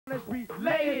is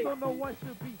related, so no one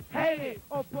should be hated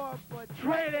or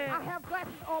perpetrated. I have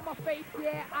glasses on my face,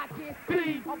 yeah, I can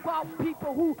see about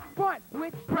people who front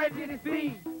with prejudice.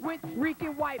 With Greek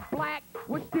and white, black,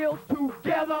 we're still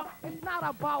together. It's not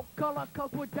about color,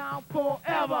 cause we're down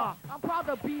forever. I'm proud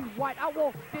to be white, I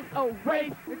won't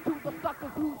disarray. And to the suckers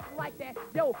who's like that,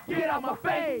 yo, get out my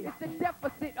face. It's the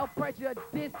deficit of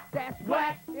prejudice that's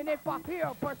whack. And if I hear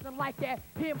a person like that,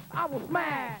 him, I will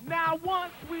smash. Now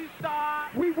once we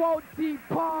start, We won't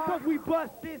depart, cause we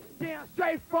bust this down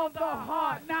straight from the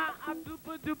heart. Now I'm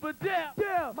super duper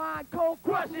dip. mind cold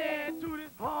crushing. Crushing to this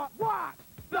Hard rock,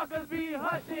 suckers be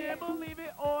hushing, believe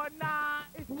it or not.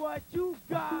 it's what you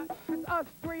got. It's us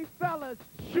three fellas.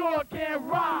 Sure can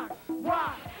rock,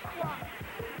 rock, rock.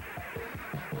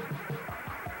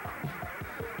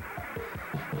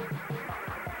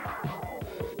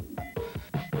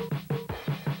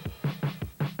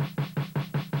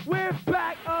 We're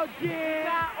back again,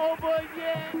 not over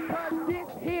yet. Cause this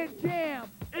here jam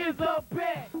Is a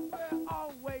bet, we're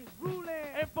always ruling.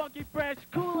 and funky fresh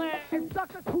coolin'. And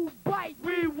suckers who bite.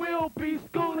 We will be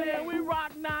schooling, we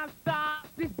rock non-stop,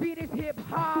 This beat is hip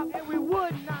hop, and we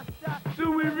would not stop.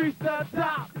 till we reach the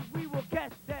top. Cause we will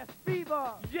catch that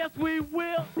fever. Yes, we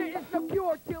will, There is no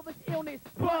cure till this illness.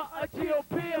 but a chill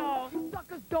pill.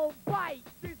 Suckers don't bite.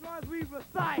 These lines we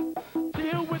recite,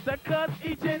 chill with the cuts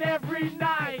each and every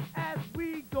night. As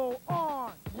we go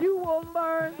on, you will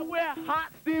learn. We're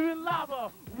hot, steaming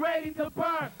lava, ready to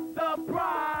burn.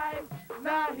 Surprise!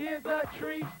 Now here's a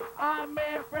treat. Our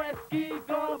man Fresky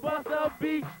gonna bust a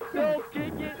beat. So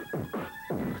kick it.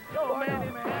 Yo, man,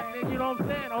 it's happening, you know what I'm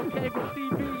saying? On cable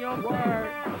TV, you know what I'm saying,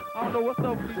 man? I don't know what's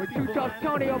up with these With people, you, Tuff man.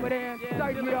 Tony over there, Yeah,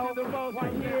 Sergio, the most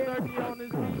right here. Sergio on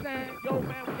this beat. Yo,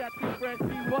 man, we got two fresh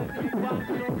beats busting these boxes,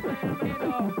 you know what I'm saying, man?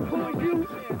 Who are you?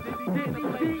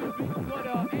 Diddy, what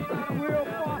up? Ain't not a Real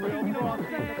frosty, real you know what I'm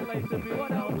frosty in the saying? place to be.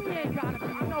 What up? We ain't gotta be I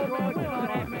know, man, we all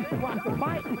that, man. Rock the mic,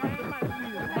 Man, man. it might be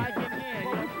the mic in hand, you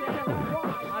know what I'm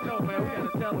saying? I know, man, we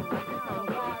gotta tell them right now. No,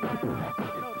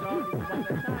 dog, it's about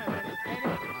that time, man. Ain't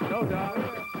it? No, dog.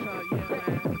 Yeah,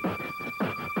 man.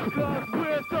 Cause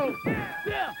we're so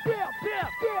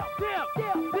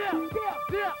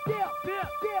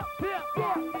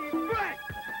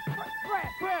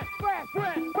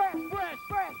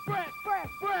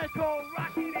fresh, go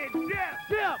rockin' it, you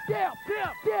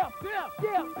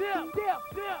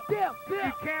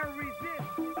can't resist,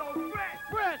 so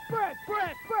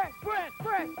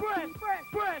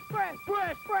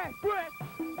fresh,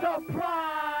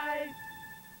 surprise.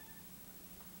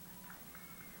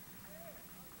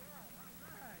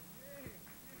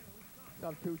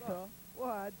 Stuff too tough. Well,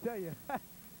 I tell you,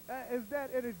 is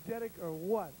that energetic or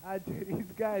what? I tell you,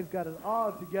 these guys got it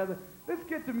all together. Let's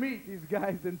get to meet these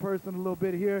guys in person a little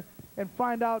bit here and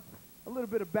find out a little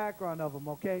bit of background of them,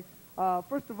 okay?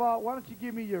 First of all, why don't you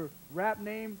give me your rap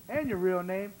name and your real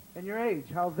name and your age?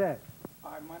 How's that?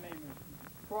 All right, my name is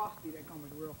Frosty. They call me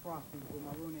the real Frosty. But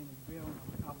my real name is Bill.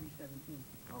 I'll be 17.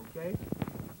 Okay.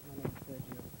 My name is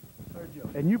Sergio.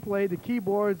 Sergio. And you play the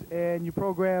keyboards and you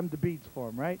program the beats for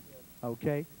them, right? Yes.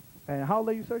 Okay. And how old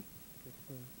are you, Sergio?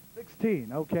 16.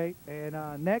 16, okay.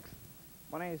 And next?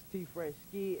 My name is T Fresh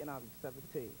Ski, and I'll be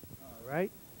 17. All right.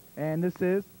 And this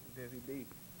is? Dizzy D.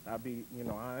 I be, you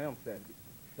know, I am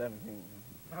 17.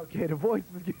 Okay, the voice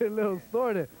was getting a little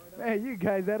sorted. Man, you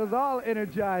guys had us all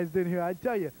energized in here, I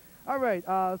tell you. All right,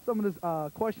 some of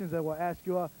the questions that we'll ask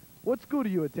you. What school do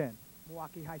you attend?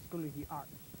 Milwaukee High School of the Arts.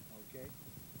 Okay.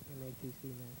 MATC,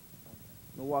 man.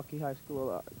 Milwaukee High School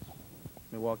of Arts.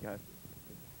 Milwaukee High School.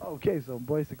 Okay, so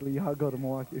basically y'all go to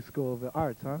Milwaukee School of the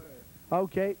Arts, huh?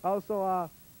 Okay, also,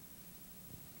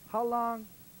 how long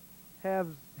has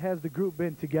the group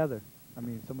been together? I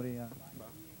mean, somebody...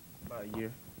 About a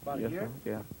year. About a Yes, year? sir.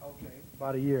 Yeah. Okay.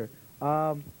 About a year.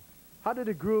 How did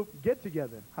the group get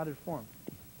together? How did it form?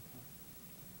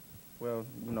 Well,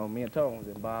 you know, me and Tone was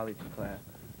in biology class,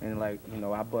 and like, you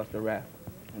know, I bust a rap,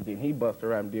 and then he bust a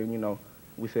rap, and then, you know,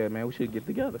 we said, man, we should get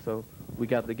together. So we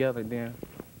got together, and then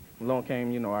along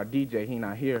came, you know, our DJ. He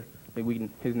not here.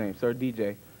 His name, Sir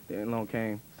DJ. Then along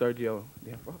came Sergio,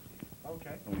 then Frosty.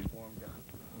 Okay. And we formed that.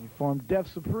 You formed Def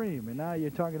Supreme, and now you're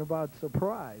talking about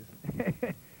surprise.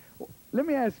 Let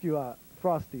me ask you,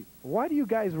 Frosty, why do you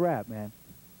guys rap, man?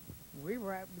 We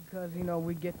rap because, you know,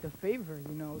 we get the favor,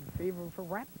 you know, the favor for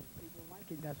rapping. People like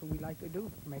it. That's what we like to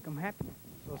do, make them happy.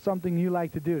 So something you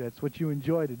like to do, that's what you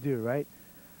enjoy to do, right?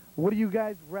 What do you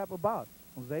guys rap about?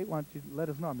 Jose, why don't you let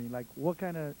us know? I mean, like, what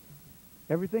kind of,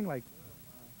 everything, like?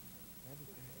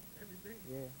 Everything.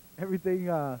 Yeah. Everything,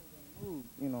 Mood,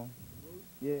 you know.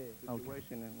 Yeah.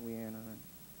 Situation that we in.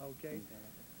 okay.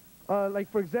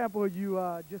 Like, for example, you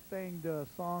just sang the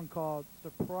song called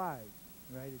Surprise,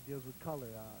 right? It deals with color.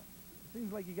 It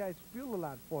seems like you guys feel a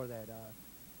lot for that.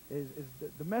 Is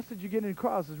the message you're getting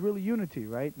across is really unity,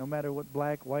 right? No matter what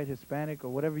black, white, Hispanic, or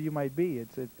whatever you might be,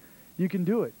 it's you can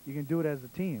do it. You can do it as a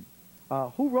team.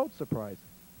 Who wrote Surprise?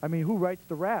 I mean, who writes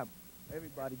the rap?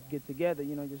 Everybody get together,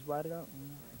 you know, just write it out.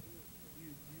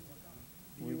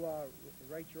 Do you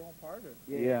write your own part? Or?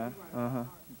 Yeah. Uh-huh.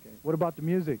 Okay. What about the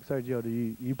music, Sergio? Do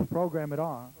you program it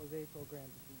all? Huh? Jose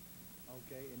programmed the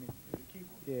Okay, and the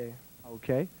keyboard. Yeah.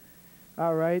 Okay.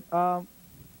 All right.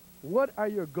 What are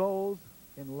your goals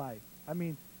in life? I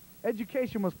mean,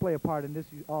 education must play a part in this.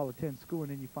 You all attend school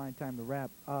and then you find time to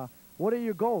rap. What are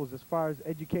your goals as far as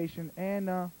education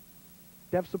and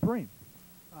Def Supreme?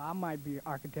 I might be an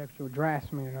architectural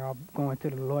draftsman, or I'm going to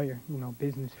the lawyer, you know,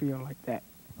 business field like that.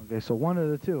 Okay, so one of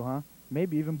the two, huh?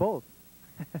 Maybe even both.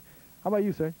 How about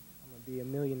you, sir? I'm going to be a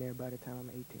millionaire by the time I'm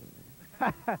 18,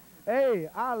 man. Hey,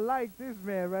 I like this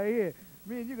man right here.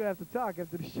 Me and you going to have to talk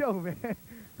after the show, man.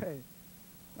 Hey,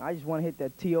 I just want to hit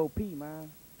that T.O.P.,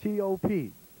 man.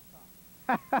 T.O.P.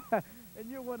 And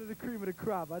you're one of the cream of the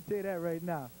crop. I'll tell you that right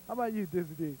now. How about you,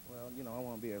 Dizzy D? Well, you know, I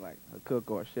want to be like a cook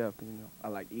or a chef, 'cause, you know, I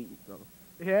like eating, so.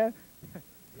 Yeah?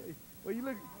 Well,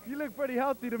 you look pretty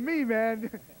healthy to me,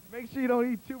 man. Make sure you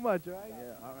don't eat too much, all right?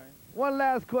 Yeah, all right. One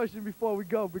last question before we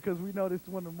go, because we know this is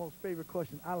one of the most favorite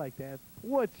questions I like to ask.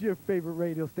 What's your favorite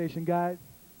radio station, guys?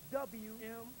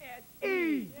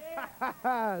 WMSE.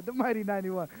 Yeah. The Mighty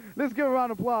 91. Let's give a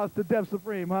round of applause to Def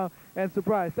Supreme, huh? And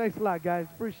Surprise. Thanks a lot, guys.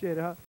 Appreciate it, huh?